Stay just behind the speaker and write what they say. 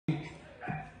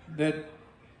that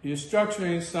you're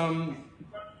structuring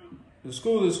the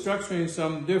school is structuring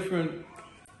some different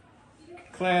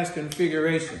class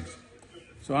configurations.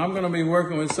 So I'm going to be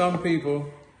working with some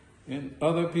people, and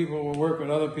other people will work with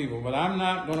other people. But I'm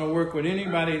not going to work with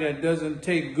anybody that doesn't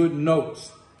take good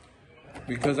notes,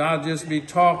 because I'll just be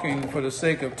talking for the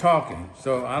sake of talking.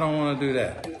 So I don't want to do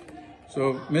that.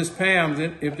 So Miss Pam,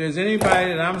 if there's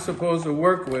anybody that I'm supposed to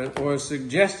work with or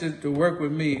suggested to work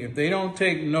with me, if they don't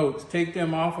take notes, take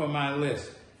them off of my list.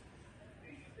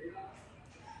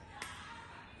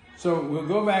 So we'll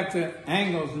go back to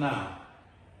angles now.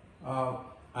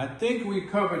 I think we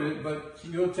covered it, but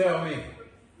you'll tell me.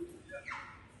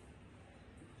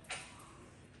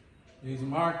 These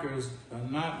markers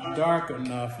are not dark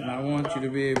enough, and I want you to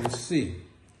be able to see.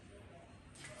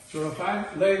 So if I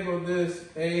label this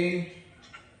A,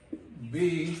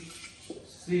 B,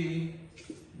 C,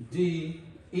 D,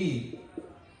 E,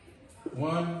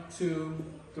 1, 2,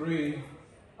 3,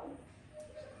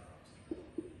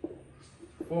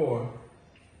 4,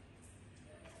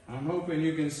 I'm hoping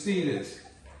you can see this.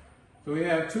 So we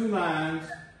have two lines,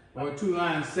 or two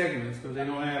line segments, because they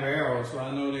don't have arrows, so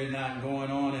I know they're not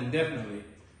going on indefinitely.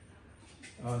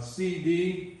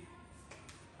 CD,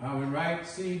 I would write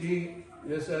CD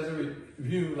just as a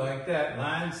review like that.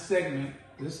 Line segment,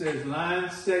 this says line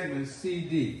segment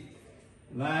CD,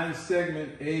 line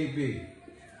segment AB.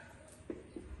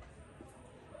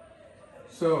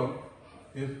 So,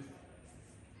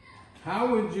 how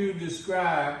would you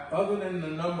describe, other than the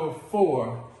number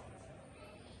 4,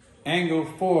 angle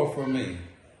 4 for me?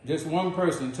 Just one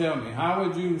person tell me. How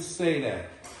would you say that?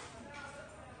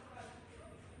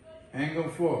 Angle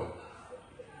 4.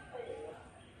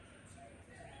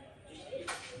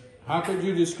 How could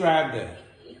you describe that?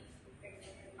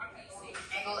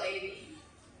 Angle AB.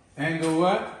 Angle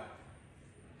what?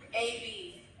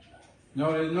 AB.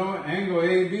 No, there's no angle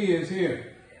AB is here.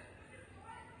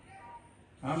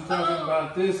 I'm talking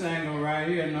about this angle right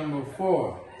here, number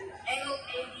 4. Angle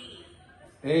AD.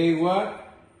 A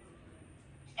what?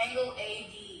 Angle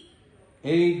AD.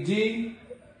 AD?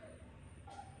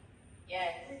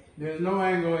 Yes. There's no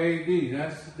angle AD,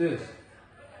 that's this.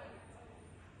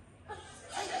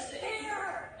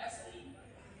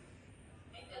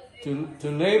 To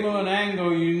label an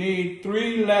angle, you need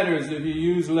 3 letters if you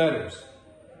use letters.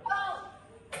 Oh,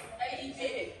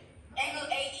 angle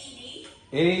AED.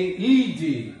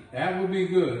 AED, that would be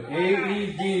good.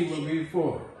 AED would be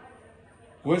 4.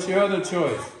 What's your other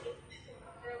choice?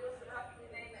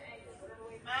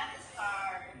 Mine is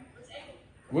hard.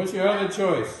 What's your other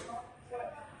choice?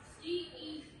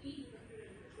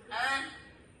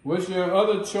 What's your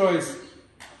other choice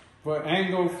for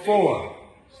angle 4?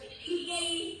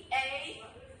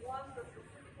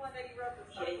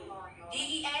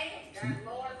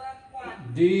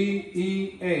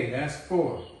 DEA, that's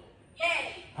 4.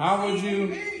 How would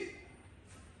you,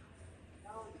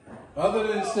 other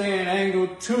than saying angle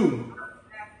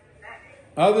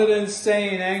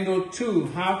 2,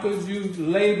 how could you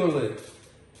label it?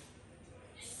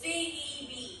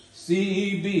 CEB.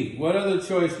 CEB. What other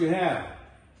choice you have?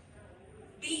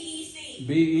 BEC.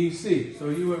 BEC. So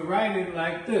you would write it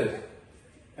like this.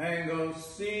 Angle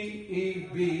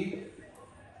CEB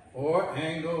or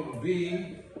angle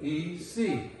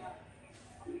BEC.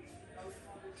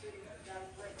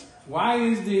 Why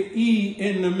is the E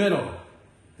in the middle?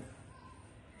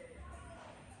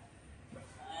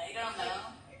 I don't know.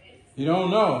 You don't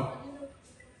know?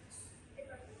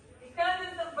 Because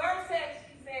it's a vertex,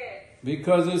 she said.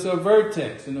 Because it's a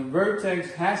vertex, and the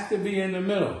vertex has to be in the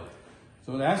middle.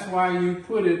 So that's why you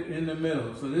put it in the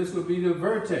middle. So this would be the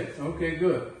vertex. Okay,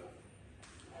 good.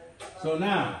 So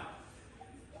now,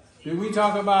 did we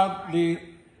talk about the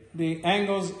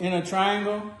angles in a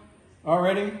triangle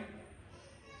already?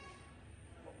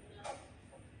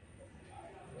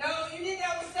 No, you did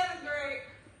that with 7th grade.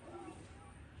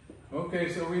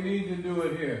 Okay, so we need to do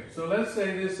it here. So let's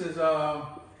say this is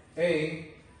A,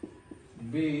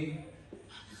 B,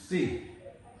 C.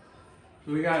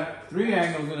 So we got 3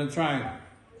 angles in a triangle.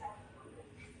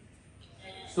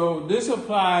 So this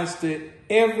applies to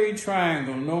every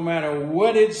triangle, no matter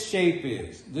what its shape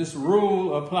is. This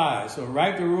rule applies. So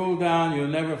write the rule down, you'll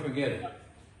never forget it.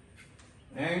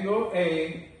 Angle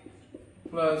A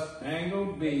plus angle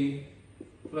B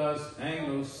plus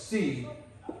angle C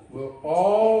will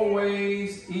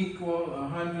always equal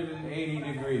 180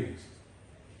 degrees.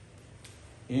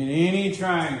 In any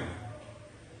triangle,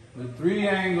 the 3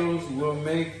 angles will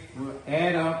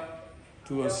add up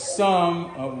to a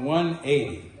sum of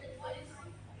 180.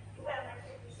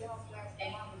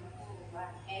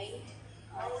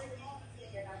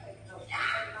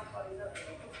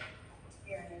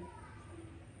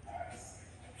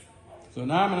 So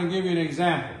now I'm going to give you an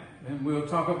example, and we'll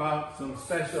talk about some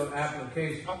special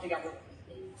applications.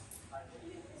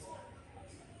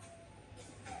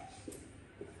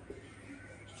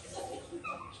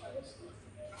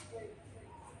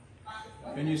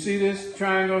 Can you see this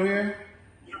triangle here?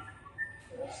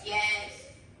 Yes.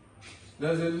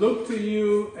 Does it look to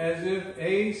you as if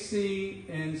AC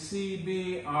and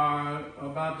CB are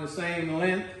about the same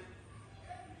length?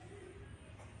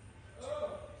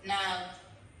 No.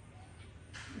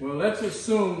 Well, let's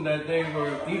assume that they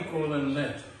were equal in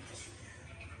length.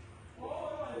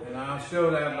 And I'll show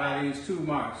that by these two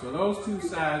marks. So those two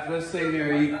sides, let's say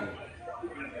they're equal.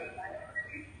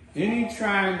 Any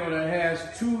triangle that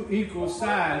has two equal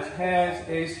sides has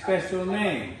a special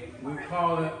name. We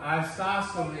call it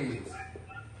isosceles.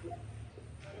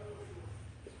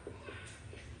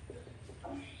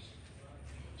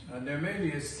 There may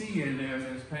be a C in there,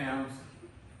 Ms. Pam.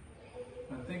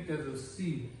 I think there's a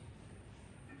C.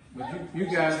 But you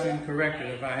guys can correct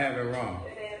it if I have it wrong.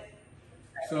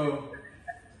 So,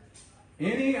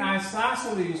 any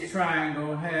isosceles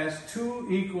triangle has two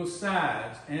equal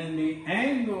sides, and the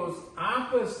angles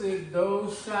opposite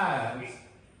those sides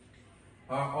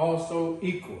are also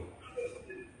equal.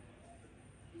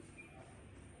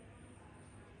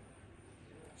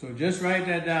 So just write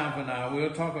that down for now.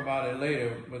 We'll talk about it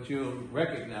later, but you'll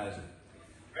recognize it.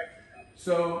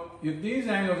 So if these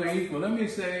angles are equal, let me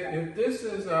say if this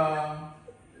is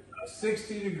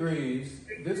 60 degrees,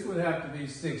 this would have to be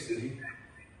 60.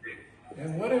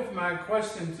 And what if my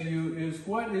question to you is,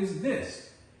 what is this?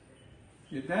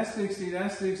 If that's 60,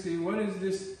 that's 60, what does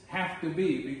this have to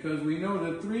be? Because we know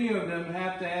the three of them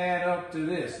have to add up to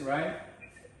this, right?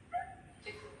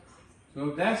 So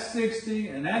if that's 60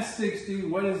 and that's 60,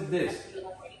 what is this?